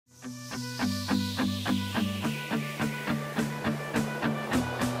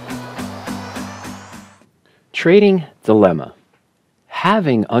Trading dilemma.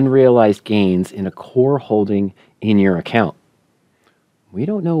 Having unrealized gains in a core holding in your account. We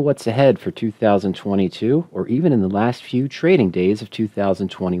don't know what's ahead for 2022 or even in the last few trading days of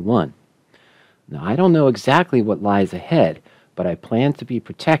 2021. Now, I don't know exactly what lies ahead, but I plan to be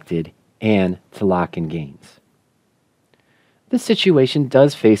protected and to lock in gains. This situation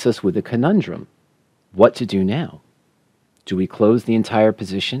does face us with a conundrum. What to do now? Do we close the entire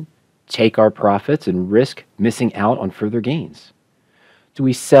position, take our profits, and risk missing out on further gains? Do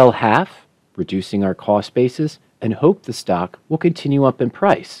we sell half, reducing our cost basis, and hope the stock will continue up in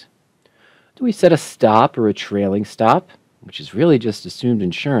price? Do we set a stop or a trailing stop, which is really just assumed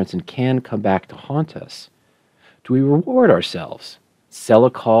insurance and can come back to haunt us? Do we reward ourselves, sell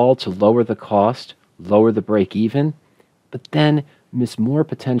a call to lower the cost, lower the break even, but then miss more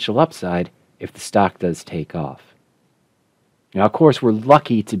potential upside if the stock does take off? Now, of course, we're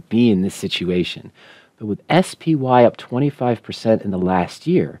lucky to be in this situation, but with SPY up 25% in the last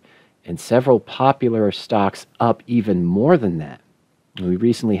year and several popular stocks up even more than that. We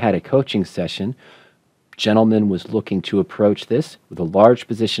recently had a coaching session. Gentleman was looking to approach this with a large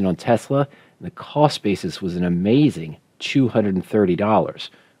position on Tesla, and the cost basis was an amazing $230,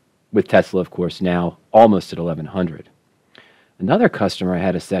 with Tesla, of course, now almost at $1,100. Another customer I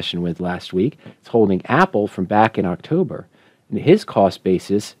had a session with last week is holding Apple from back in October, and his cost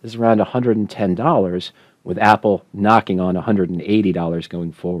basis is around $110, with Apple knocking on $180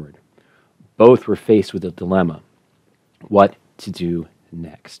 going forward. Both were faced with a dilemma: what to do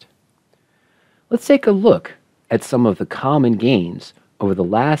next. Let's take a look at some of the common gains over the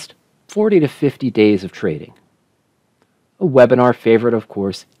last 40 to 50 days of trading. A webinar favorite, of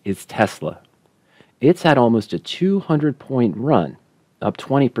course, is Tesla. It's had almost a 200-point run, up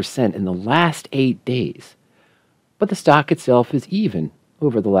 20% in the last 8 days. But the stock itself is even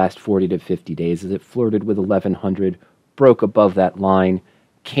over the last 40 to 50 days as it flirted with 1,100, broke above that line,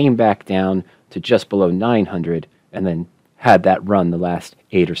 came back down to just below 900, and then had that run the last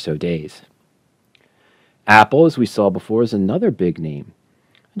 8 or so days. Apple, as we saw before, is another big name.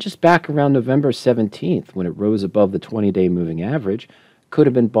 And just back around November 17th, when it rose above the 20-day moving average, could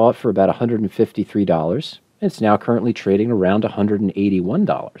have been bought for about $153. It's now currently trading around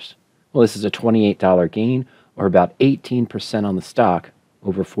 $181. Well, this is a $28 gain, or about 18% on the stock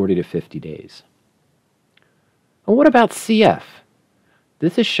over 40 to 50 days. And what about CF?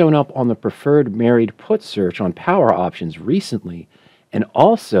 This has shown up on the preferred married put search on power options recently, and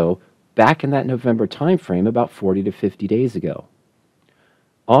also back in that November timeframe about 40 to 50 days ago.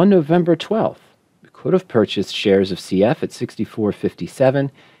 On November 12th, we could have purchased shares of CF at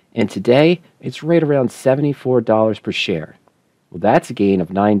 $64.57, and today it's right around $74 per share. Well, that's a gain of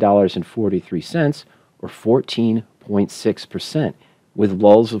 $9.43, or 14.6%, with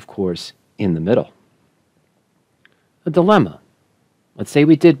lulls, of course, in the middle. A dilemma. Let's say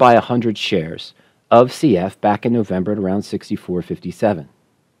we did buy 100 shares of CF back in November at around $64.57.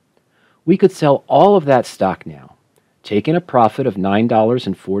 We could sell all of that stock now, taking a profit of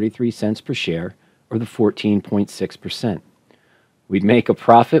 $9.43 per share, or the 14.6%. We'd make a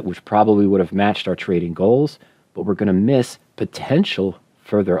profit which probably would have matched our trading goals, but we're going to miss potential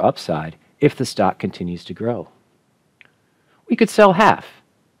further upside if the stock continues to grow. We could sell half,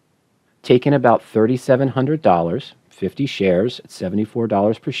 taking about $3,700, 50 shares at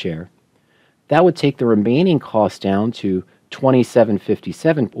 $74 per share. That would take the remaining cost down to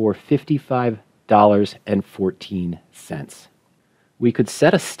 $27.57, or $55.14. We could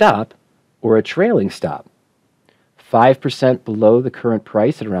set a stop or a trailing stop, 5% below the current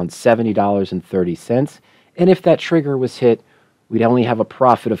price at around $70.30, and if that trigger was hit, we'd only have a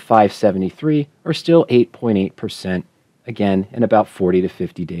profit of $5.73, or still 8.8%, again in about 40 to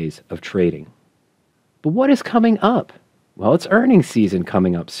 50 days of trading. But what is coming up? Well, it's earnings season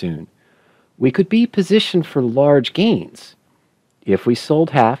coming up soon. We could be positioned for large gains if we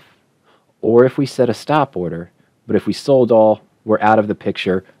sold half, or if we set a stop order, but if we sold all, we're out of the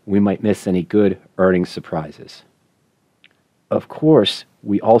picture. We might miss any good earnings surprises. Of course,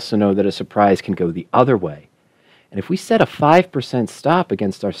 we also know that a surprise can go the other way. And if we set a 5% stop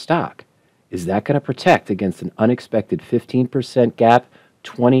against our stock, is that going to protect against an unexpected 15% gap,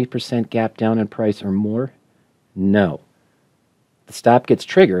 20% gap down in price or more? No. The stop gets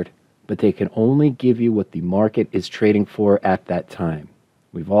triggered, but they can only give you what the market is trading for at that time.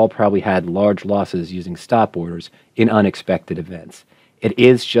 We've all probably had large losses using stop orders in unexpected events. It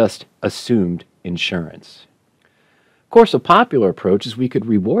is just assumed insurance. Of course, a popular approach is we could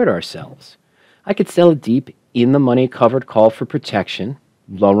reward ourselves. I could sell a deep in-the-money covered call for protection,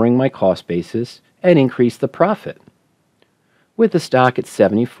 lowering my cost basis, and increase the profit. With the stock at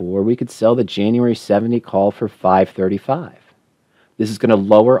 74, we could sell the January 70 call for 535. This is going to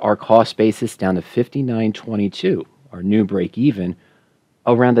lower our cost basis down to 59.22, our new break even,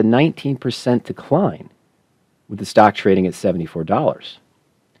 around a 19% decline with the stock trading at $74.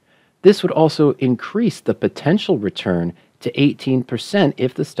 This would also increase the potential return to 18%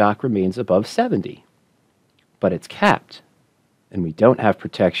 if the stock remains above 70. But it's capped, and we don't have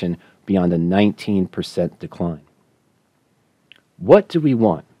protection beyond a 19% decline. What do we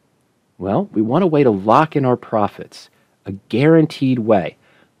want? Well, we want a way to lock in our profits, a guaranteed way,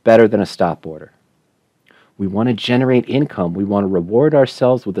 better than a stop order. We want to generate income. We want to reward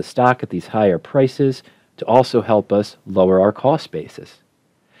ourselves with a stock at these higher prices to also help us lower our cost basis.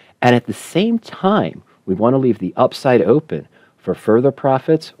 And at the same time, we want to leave the upside open for further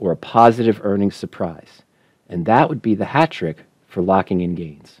profits or a positive earnings surprise. And that would be the hat trick for locking in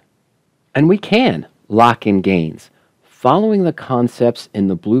gains. And we can lock in gains following the concepts in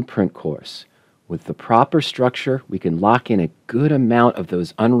the blueprint course. With the proper structure, we can lock in a good amount of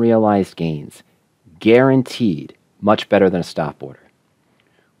those unrealized gains, guaranteed, much better than a stop order.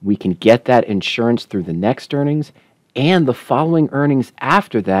 We can get that insurance through the next earnings and the following earnings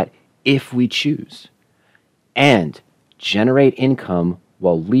after that if we choose, and generate income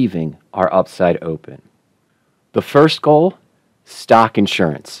while leaving our upside open. The first goal, stock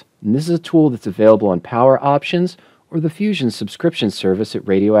insurance. And this is a tool that's available on Power Options or the Fusion subscription service at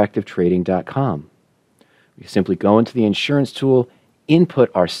radioactivetrading.com. We simply go into the insurance tool,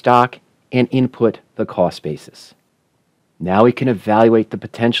 input our stock, and input the cost basis. Now we can evaluate the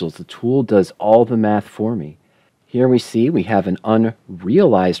potentials. The tool does all the math for me. Here we see we have an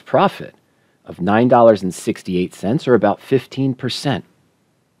unrealized profit of $9.68, or about 15%.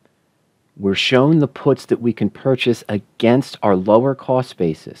 We're shown the puts that we can purchase against our lower cost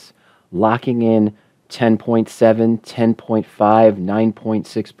basis, locking in 10.7, 10.5,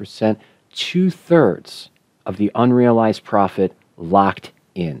 9.6%, 2/3 of the unrealized profit locked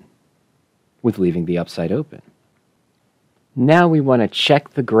in, with leaving the upside open. Now we want to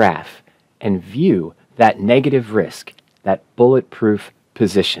check the graph and view that negative risk, that bulletproof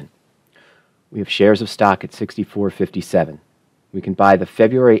position. We have shares of stock at 64.57. We can buy the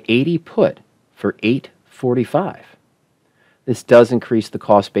February 80 put for $8.45. This does increase the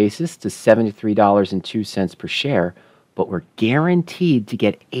cost basis to $73.02 per share, but we're guaranteed to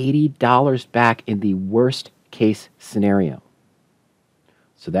get $80 back in the worst case scenario.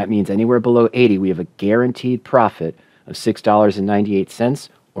 So that means anywhere below 80, we have a guaranteed profit of $6.98,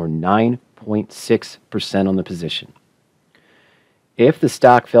 or 9.6% on the position. If the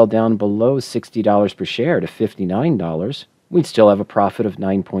stock fell down below $60 per share to $59, we'd still have a profit of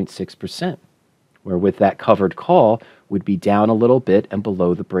 9.6%, where with that covered call, would be down a little bit and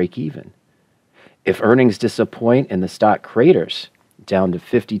below the break even. If earnings disappoint and the stock craters down to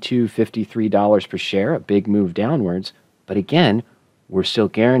 $52, $53 per share, a big move downwards, but again, we're still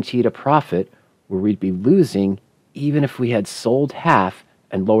guaranteed a profit where we'd be losing even if we had sold half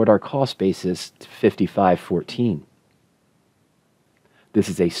and lowered our cost basis to $55.14. This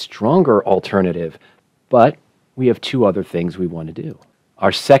is a stronger alternative, but we have two other things we want to do.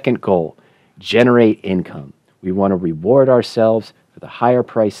 Our second goal, generate income. We want to reward ourselves for the higher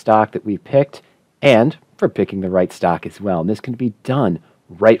price stock that we picked and for picking the right stock as well. And this can be done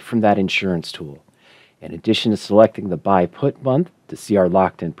right from that insurance tool. In addition to selecting the buy put month to see our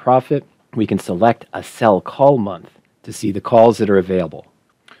locked in profit, we can select a sell call month to see the calls that are available.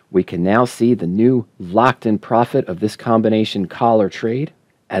 We can now see the new locked in profit of this combination call or trade,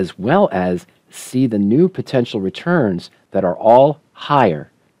 as well as see the new potential returns that are all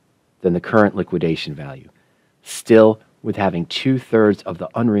higher than the current liquidation value, still with having 2/3 of the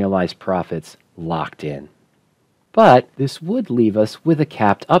unrealized profits locked in. But this would leave us with a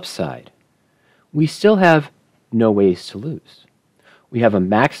capped upside. We still have no ways to lose. We have a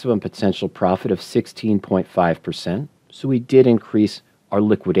maximum potential profit of 16.5%, so we did increase our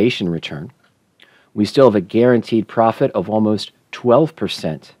liquidation return. We still have a guaranteed profit of almost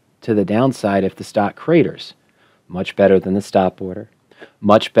 12% to the downside if the stock craters. Much better than the stop order.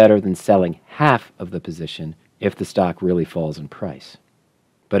 Much better than selling half of the position if the stock really falls in price.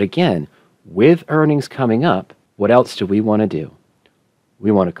 But again, with earnings coming up, what else do we want to do?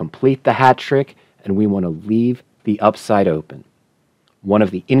 We want to complete the hat trick, and we want to leave the upside open. One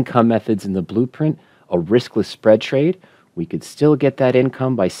of the income methods in the blueprint, a riskless spread trade, we could still get that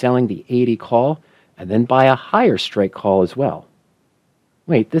income by selling the 80 call and then buy a higher strike call as well.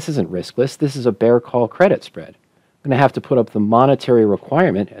 Wait, this isn't riskless. This is a bear call credit spread. I'm going to have to put up the monetary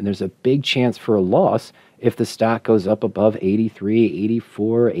requirement, and there's a big chance for a loss if the stock goes up above $83,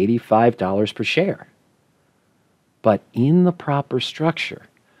 $84, $85 per share. But in the proper structure,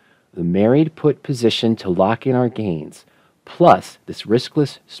 the married put position to lock in our gains, plus this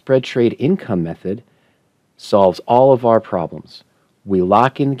riskless spread trade income method, solves all of our problems. We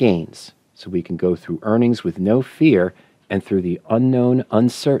lock in gains so we can go through earnings with no fear and through the unknown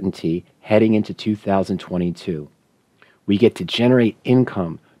uncertainty heading into 2022. We get to generate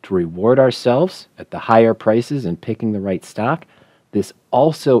income to reward ourselves at the higher prices and picking the right stock. This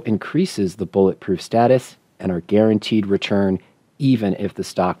also increases the bulletproof status and our guaranteed return even if the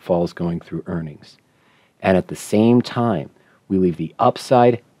stock falls going through earnings. And at the same time, we leave the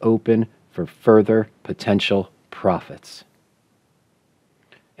upside open for further potential profits.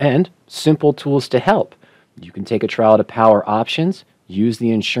 And simple tools to help. You can take a trial to Power Options, use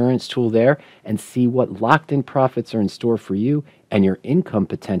the insurance tool there, and see what locked-in profits are in store for you and your income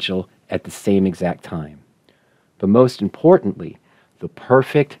potential at the same exact time. But most importantly, the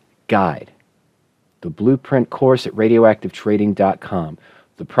perfect guide. The blueprint course at radioactivetrading.com,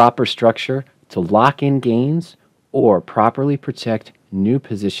 the proper structure to lock in gains or properly protect new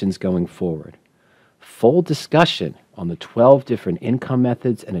positions going forward. Full discussion on the 12 different income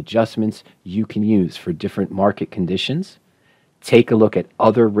methods and adjustments you can use for different market conditions. Take a look at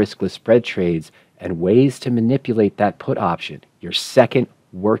other riskless spread trades and ways to manipulate that put option, your second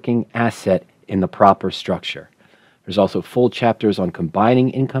working asset in the proper structure. There's also full chapters on combining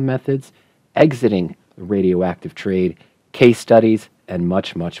income methods, exiting the radioactive trade, case studies, and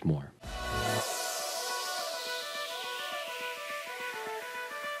much, much more.